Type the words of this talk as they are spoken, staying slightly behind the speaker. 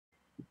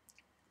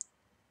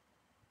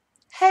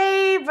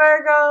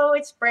Virgo,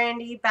 it's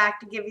Brandy back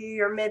to give you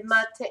your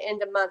mid-month to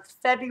end-of-month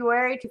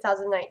February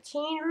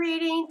 2019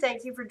 reading.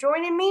 Thank you for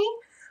joining me.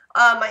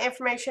 My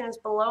information is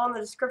below in the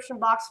description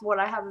box of what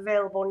I have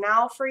available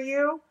now for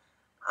you.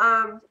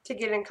 To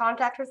get in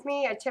contact with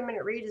me, a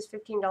 10-minute read is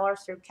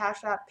 $15 through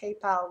Cash App,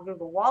 PayPal,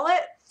 Google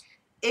Wallet.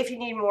 If you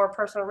need more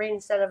personal reading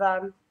instead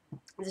of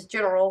this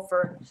general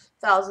for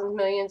thousands,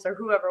 millions, or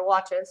whoever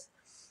watches.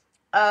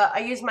 I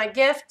use my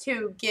gift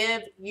to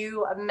give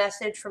you a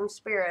message from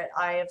Spirit.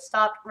 I have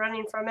stopped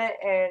running from it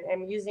and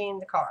am using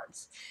the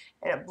cards.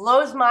 And it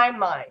blows my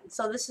mind.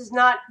 So this is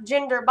not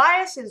gender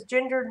bias. It's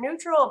gender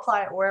neutral.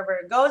 Apply it wherever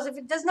it goes. If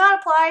it does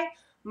not apply,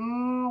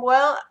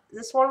 well,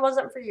 this one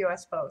wasn't for you, I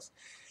suppose.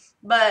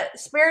 But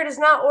Spirit is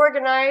not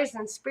organized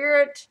and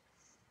Spirit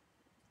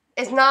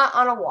is not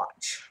on a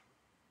watch.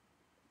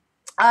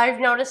 I've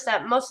noticed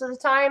that most of the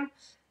time,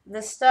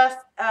 this stuff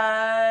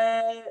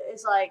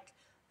is like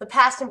the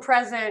past and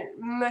present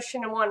mush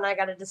into one, and I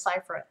got to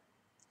decipher it.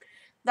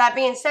 That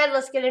being said,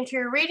 let's get into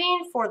your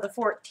reading for the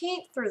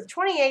 14th through the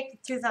 28th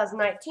of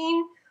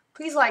 2019.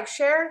 Please like,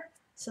 share,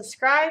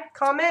 subscribe,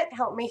 comment,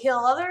 help me heal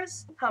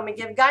others, help me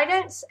give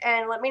guidance,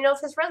 and let me know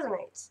if this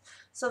resonates.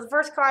 So the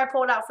first card I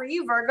pulled out for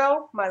you,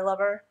 Virgo, my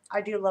lover.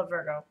 I do love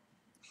Virgo.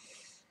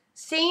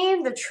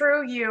 Seeing the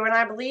true you, and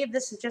I believe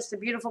this is just a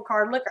beautiful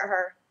card. Look at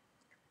her.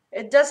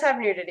 It does have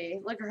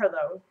nudity. Look at her,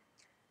 though.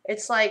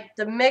 It's like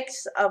the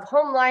mix of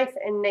home life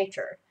and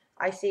nature,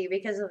 I see,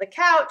 because of the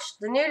couch,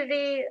 the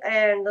nudity,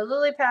 and the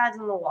lily pads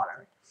in the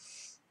water.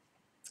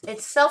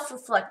 It's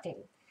self-reflecting.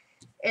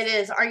 It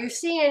is, are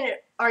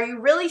you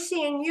really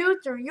seeing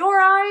you through your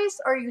eyes,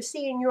 or are you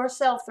seeing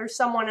yourself through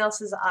someone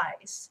else's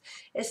eyes?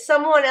 Is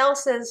someone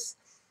else's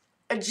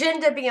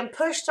agenda being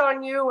pushed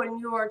on you and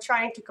you are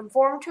trying to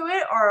conform to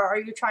it, or are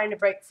you trying to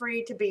break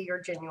free to be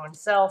your genuine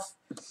self?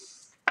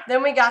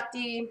 Then we got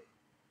the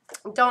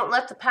don't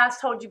let the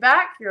past hold you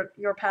back.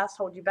 Your past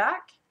hold you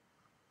back.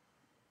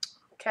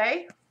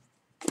 Okay.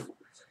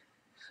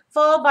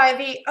 Followed by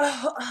the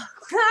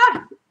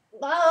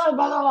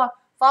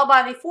followed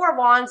by the Four of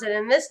Wands, and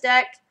in this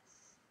deck,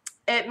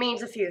 it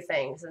means a few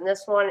things. And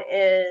this one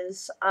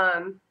is,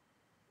 are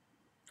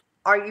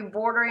you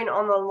bordering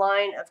on the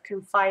line of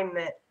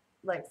confinement,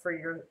 like for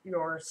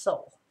your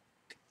soul?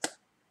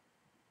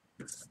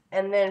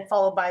 And then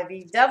followed by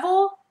the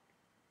Devil.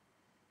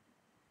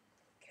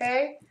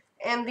 Okay.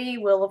 And the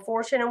Wheel of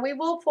Fortune. And we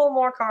will pull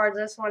more cards.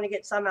 I just want to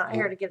get some out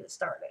here to get it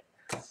started.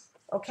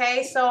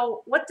 Okay,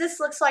 so what this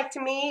looks like to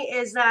me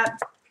is that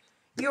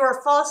you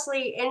are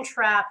falsely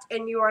entrapped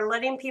and you are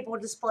letting people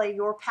display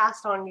your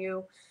past on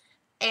you.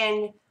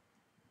 And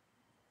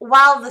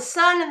while the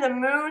sun and the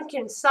moon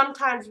can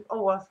sometimes,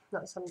 oh, well,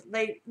 not some,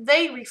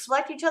 they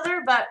reflect each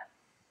other, but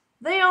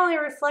they only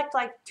reflect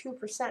like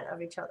 2%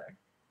 of each other.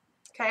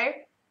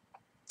 Okay?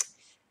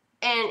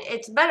 And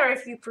it's better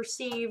if you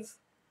perceive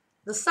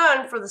the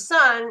sun for the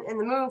sun and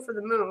the moon for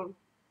the moon.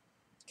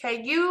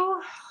 Okay,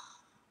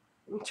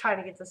 I'm trying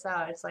to get this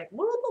out. It's like,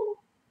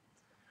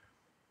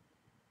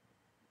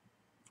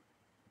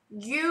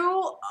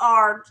 you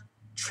are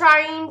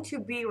trying to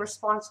be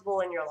responsible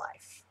in your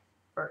life,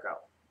 Virgo.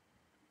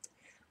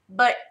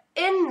 But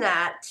in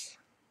that,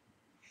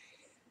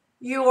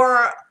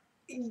 you're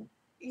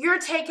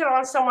taking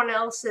on someone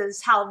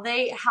else's how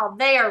they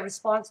are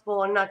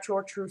responsible and not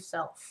your true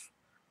self.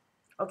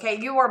 Okay,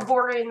 you are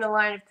bordering the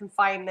line of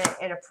confinement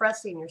and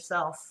oppressing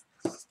yourself.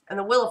 And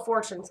the Wheel of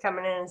Fortune's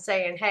coming in and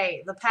saying,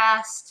 hey, the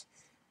past,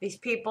 these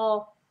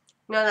people,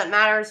 none of that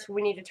matters.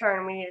 We need to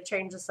turn. We need to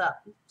change this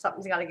up.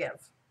 Something's got to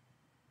give.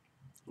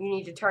 You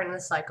need to turn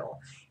this cycle.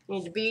 You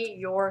need to be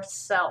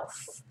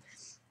yourself.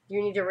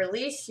 You need to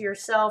release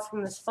yourself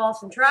from this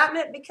false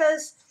entrapment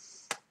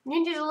because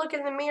you need to look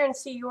in the mirror and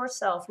see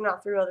yourself,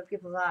 not through other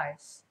people's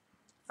eyes.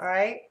 All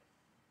right?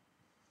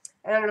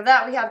 And under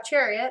that, we have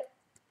Chariot,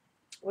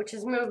 which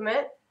is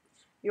movement.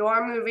 You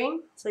are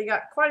moving. So you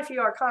got quite a few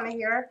arcana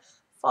here.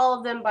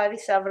 Followed them by the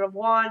Seven of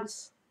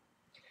Wands.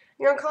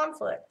 You're in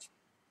conflict.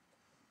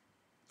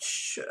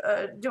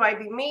 Do I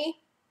be me?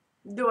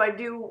 Do I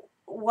do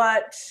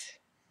what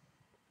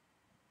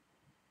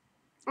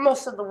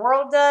most of the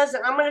world does?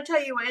 And I'm going to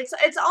tell you,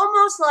 it's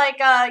almost like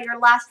your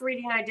last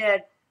reading I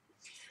did.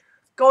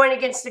 Going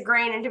against the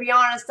grain. And to be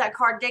honest, that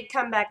card did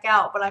come back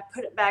out, but I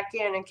put it back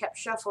in and kept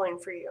shuffling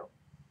for you.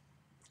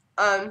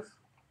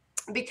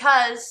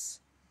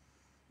 Because,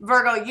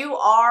 Virgo, you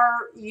are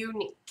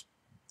unique.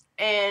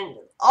 And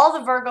all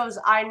the Virgos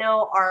I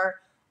know are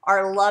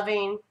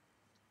loving,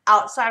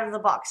 outside of the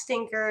box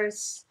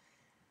thinkers.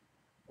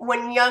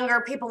 When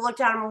younger, people looked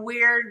at them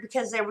weird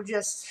because they were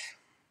just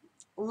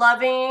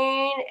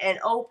loving and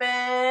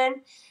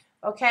open.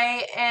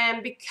 Okay?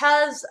 And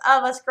because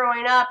of us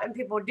growing up and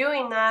people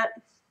doing that,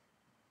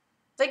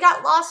 they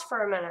got lost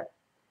for a minute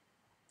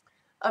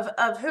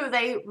of who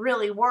they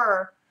really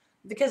were.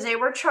 Because they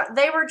were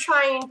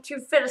trying to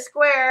fit a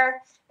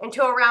square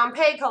into a round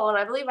peg hole, and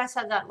I believe I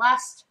said that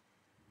last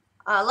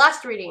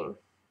reading.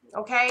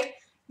 Okay,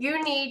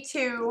 you need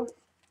to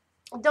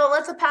don't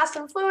let the past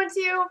influence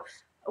you.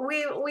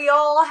 We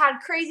all had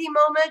crazy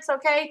moments.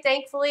 Okay,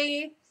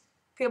 thankfully,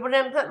 People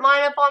didn't put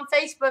mine up on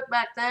Facebook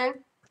back then.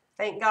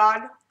 Thank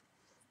God.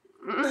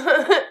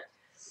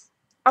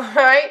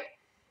 Alright?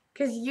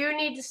 Because you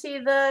need to see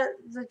the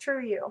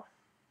true you.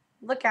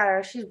 Look at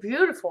her. She's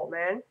beautiful,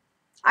 man.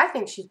 I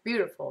think she's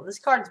beautiful. This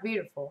card's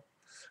beautiful.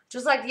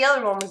 Just like the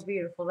other one was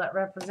beautiful that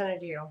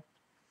represented you.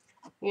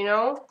 You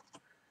know?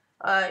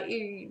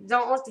 You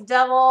don't let the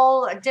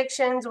devil,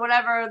 addictions,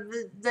 whatever.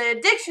 The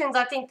addictions,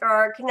 I think,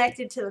 are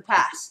connected to the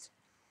past.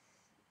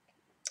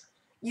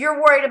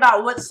 You're worried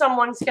about what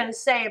someone's going to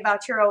say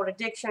about your old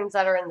addictions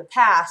that are in the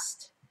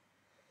past.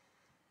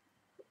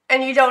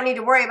 And you don't need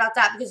to worry about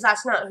that because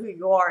that's not who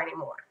you are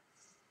anymore.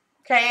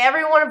 Okay,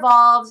 everyone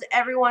evolves,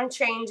 everyone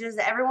changes,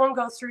 everyone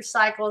goes through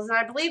cycles, and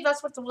I believe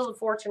that's what the Wheel of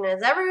Fortune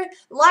is.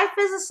 Life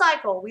is a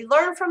cycle. We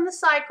learn from the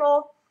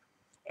cycle.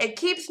 It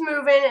keeps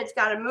moving. It's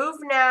got to move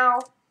now.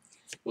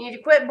 You need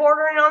to quit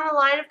bordering on the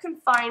line of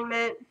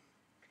confinement.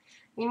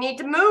 You need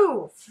to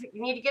move.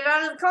 You need to get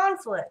out of the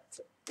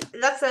conflict.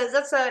 That's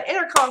a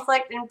inner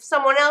conflict and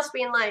someone else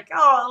being like,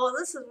 oh, well,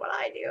 this is what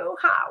I do.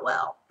 Ha,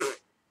 well,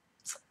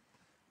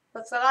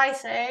 that's what I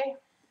say.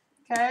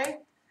 Okay?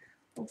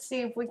 Let's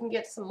see if we can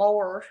get some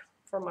more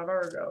from my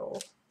Virgo.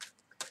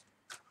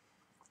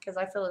 Because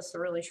I feel it's a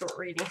really short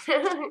reading.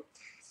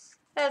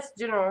 That's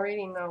general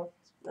reading, though.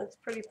 That's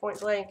pretty point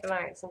blank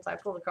tonight since I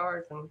pull the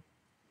cards and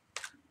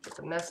get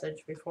the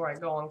message before I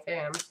go on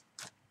cam.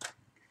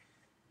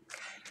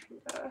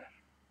 I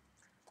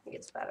think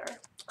it's better.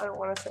 I don't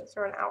want to sit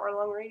through an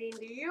hour-long reading,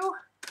 do you?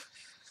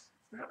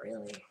 Not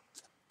really.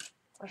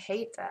 I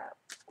hate that.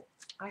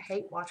 I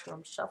hate watching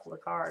them shuffle the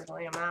cards,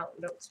 lay them out,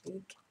 and don't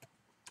speak.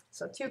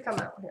 So 2 come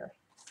out here.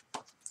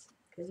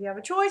 Because you have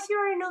a choice, you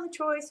already know the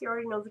choice, you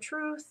already know the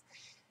truth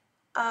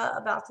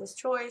about this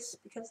choice,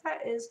 because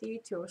that is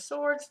the 2 of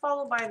Swords,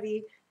 followed by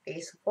the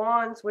Ace of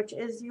Wands, which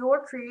is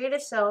your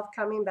creative self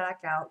coming back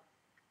out.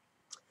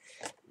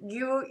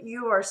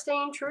 You are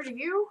staying true to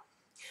you.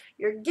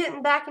 You're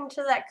getting back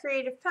into that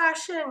creative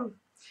passion.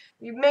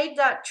 You made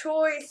that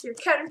choice. You're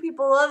cutting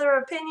people other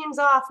opinions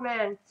off,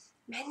 man.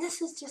 Man,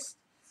 this is just...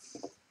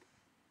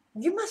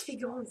 You must be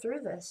going through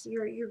this.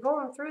 You're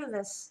going through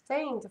this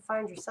thing to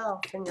find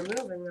yourself, and you're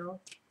moving, though.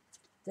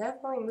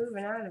 Definitely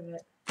moving out of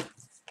it.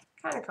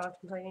 Kind of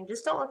contemplating.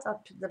 Just don't let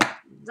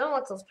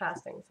those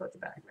past things hold you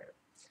back, man.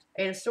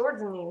 8 of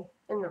Swords in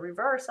the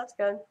reverse. That's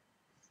good.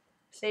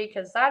 See,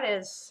 because that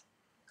is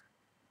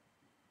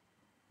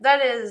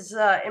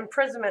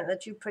imprisonment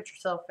that you put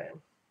yourself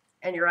in,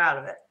 and you're out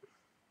of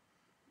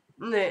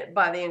it.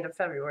 By the end of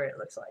February, it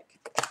looks like.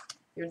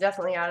 You're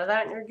definitely out of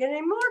that, and you're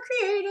getting more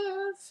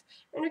creative,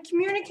 and you're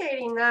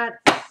communicating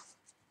that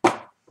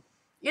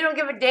you don't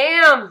give a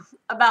damn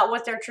about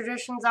what their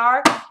traditions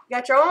are. You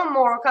got your own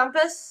moral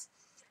compass.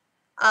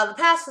 The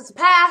past is the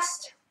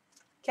past,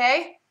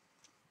 okay?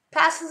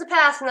 Past is the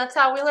past, and that's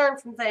how we learn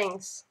from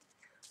things.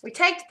 We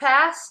take the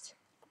past,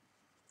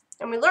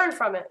 and we learn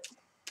from it.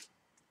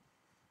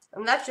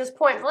 And that's just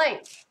point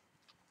blank.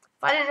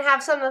 If I didn't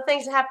have some of the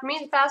things that happened to me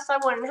in the past, I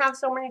wouldn't have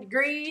so many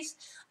degrees.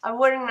 I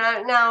wouldn't,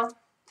 now,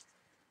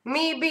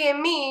 me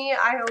being me,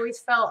 I always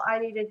felt I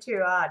needed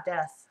to,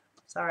 death.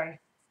 Sorry.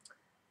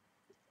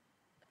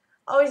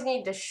 I always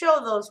need to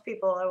show those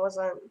people I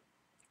wasn't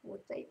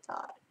what they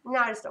thought. No,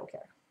 I just don't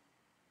care.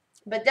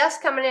 But death's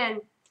coming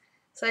in.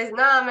 Says,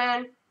 nah,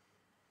 man.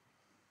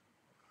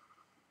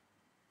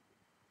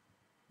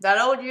 That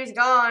old you's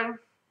gone.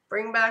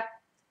 Bring back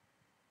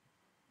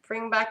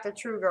the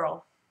true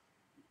girl.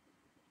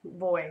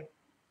 Boy.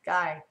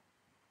 Guy.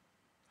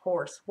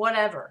 Horse.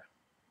 Whatever.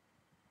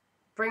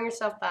 Bring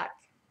yourself back.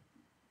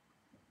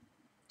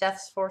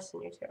 Death's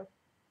forcing you to.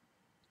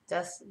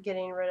 Death's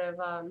getting rid of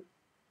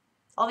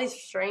all these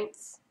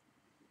restraints.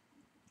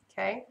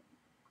 Okay?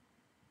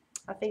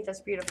 I think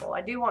that's beautiful.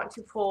 I do want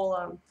to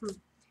pull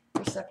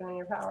your second in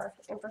your power.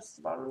 Empress at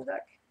the bottom of the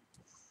deck.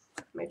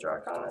 Major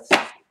Arcanas.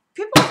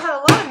 People have had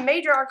a lot of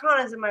Major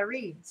Arcanas in my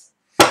reads.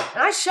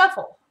 And I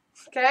shuffle.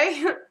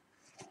 Okay?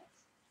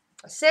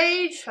 A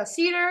Sage, a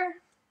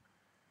Cedar.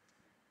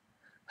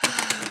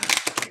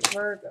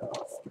 Virgo.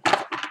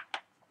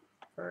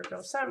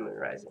 Virgo, Sun, Moon,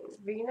 Rising,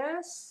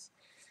 Venus.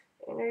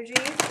 Energy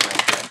for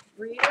my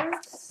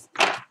readers.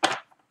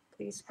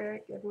 Please,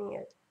 Spirit, give me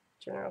a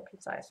general,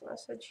 concise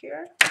message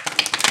here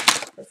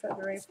for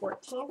February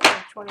 14th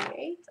and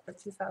 28th of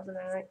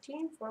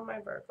 2019 for my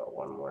Virgo.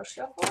 One more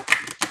shuffle.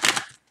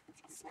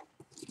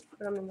 Put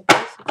them in the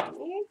place that I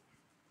need.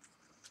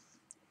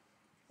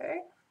 Okay.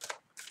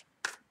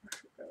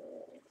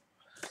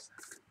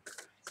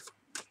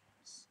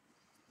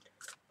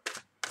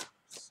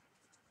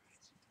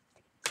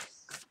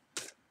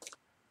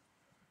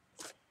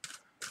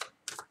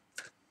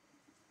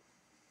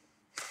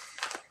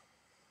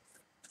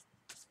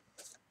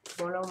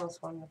 One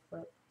almost wanted to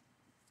flip.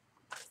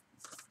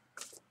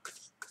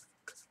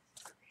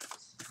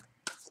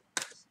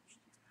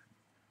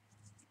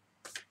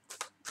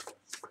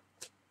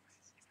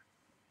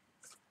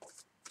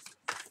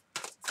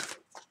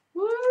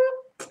 Woo!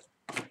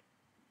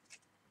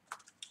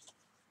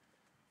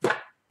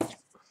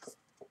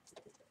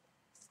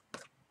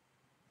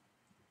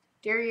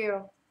 Dear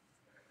you,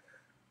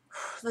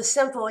 The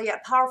simple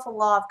yet powerful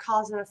law of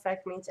cause and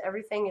effect means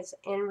everything is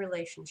in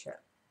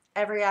relationship.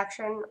 Every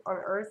action on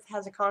earth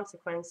has a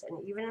consequence,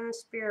 and even in the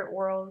spirit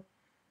world,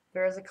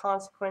 there is a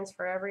consequence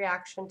for every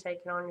action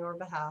taken on your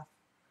behalf.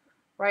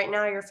 Right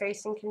now, you're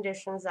facing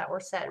conditions that were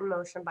set in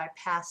motion by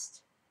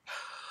past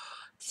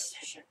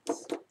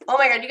decisions. Oh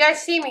my God, you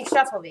guys see me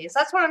shuffle these.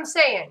 That's what I'm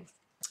saying.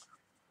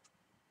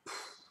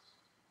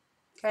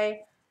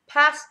 Okay?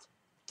 Past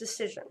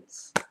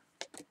decisions.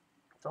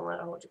 Don't let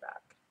it hold you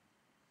back.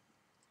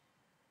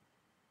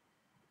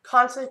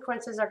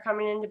 Consequences are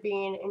coming into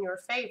being in your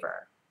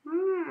favor.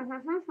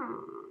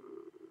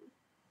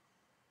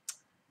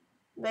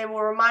 They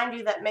will remind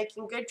you that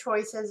making good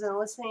choices and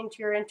listening to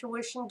your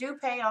intuition do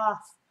pay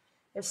off.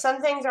 If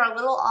some things are a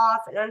little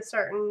off and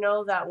uncertain,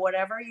 know that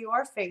whatever you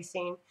are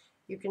facing,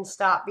 you can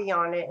stop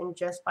beyond it, and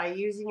just by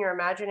using your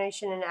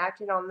imagination and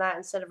acting on that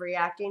instead of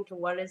reacting to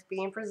what is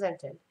being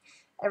presented.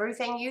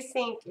 Everything you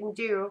think and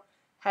do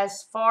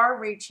has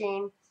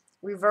far-reaching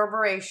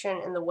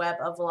reverberation in the web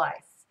of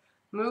life.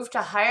 Move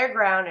to higher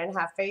ground and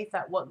have faith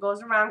that what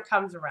goes around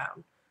comes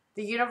around.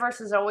 The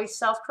universe is always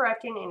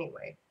self-correcting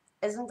anyway.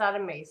 Isn't that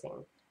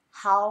amazing?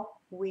 How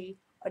we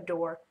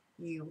adore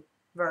you,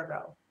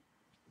 Virgo.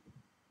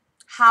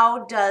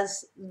 How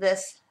does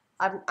this,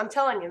 I'm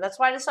telling you, that's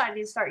why I decided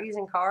to start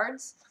using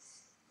cards.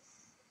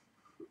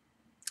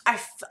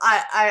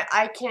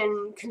 I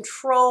can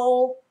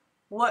control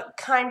what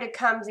kind of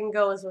comes and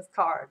goes with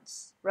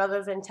cards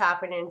rather than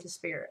tapping into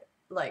spirit,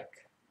 like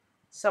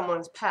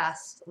someone's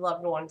past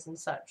loved ones and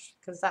such,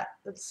 because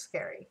that's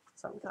scary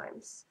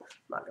sometimes, I'm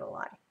not gonna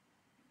lie.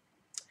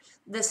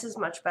 This is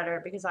much better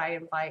because I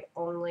invite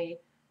only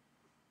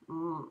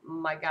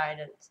my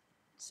guidance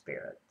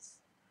spirits.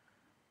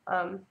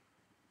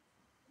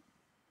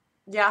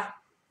 Yeah,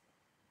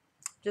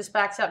 just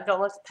backs up.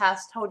 Don't let the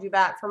past hold you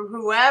back from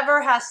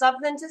whoever has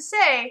something to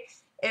say.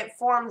 It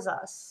forms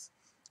us,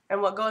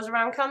 and what goes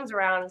around comes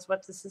around is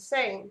what this is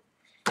saying.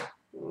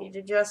 You need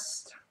to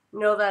just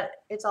know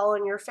that it's all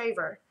in your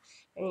favor,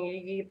 and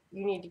you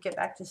need to get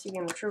back to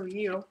seeing the true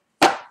you,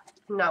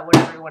 not what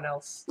everyone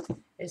else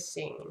is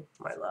seeing,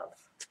 my love.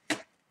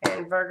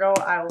 And Virgo,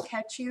 I will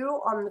catch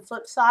you on the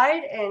flip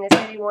side, and if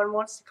anyone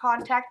wants to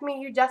contact me,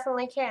 you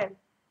definitely can.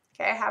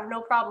 Okay, I have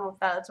no problem with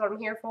that. That's what I'm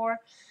here for,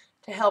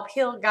 to help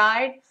heal,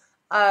 guide.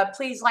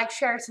 Please like,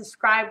 share,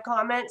 subscribe,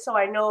 comment, so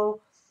I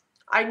know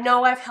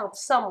I've helped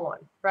someone,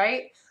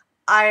 right?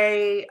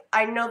 I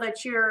know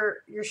that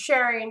you're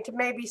sharing to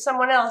maybe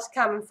someone else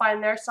come and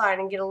find their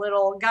sign and get a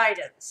little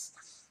guidance.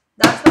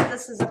 That's what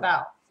this is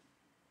about.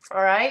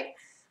 All right?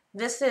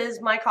 This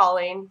is my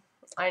calling.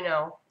 I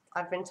know.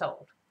 I've been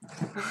told.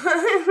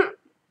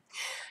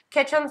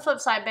 Catch you on the flip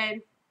side,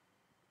 babe.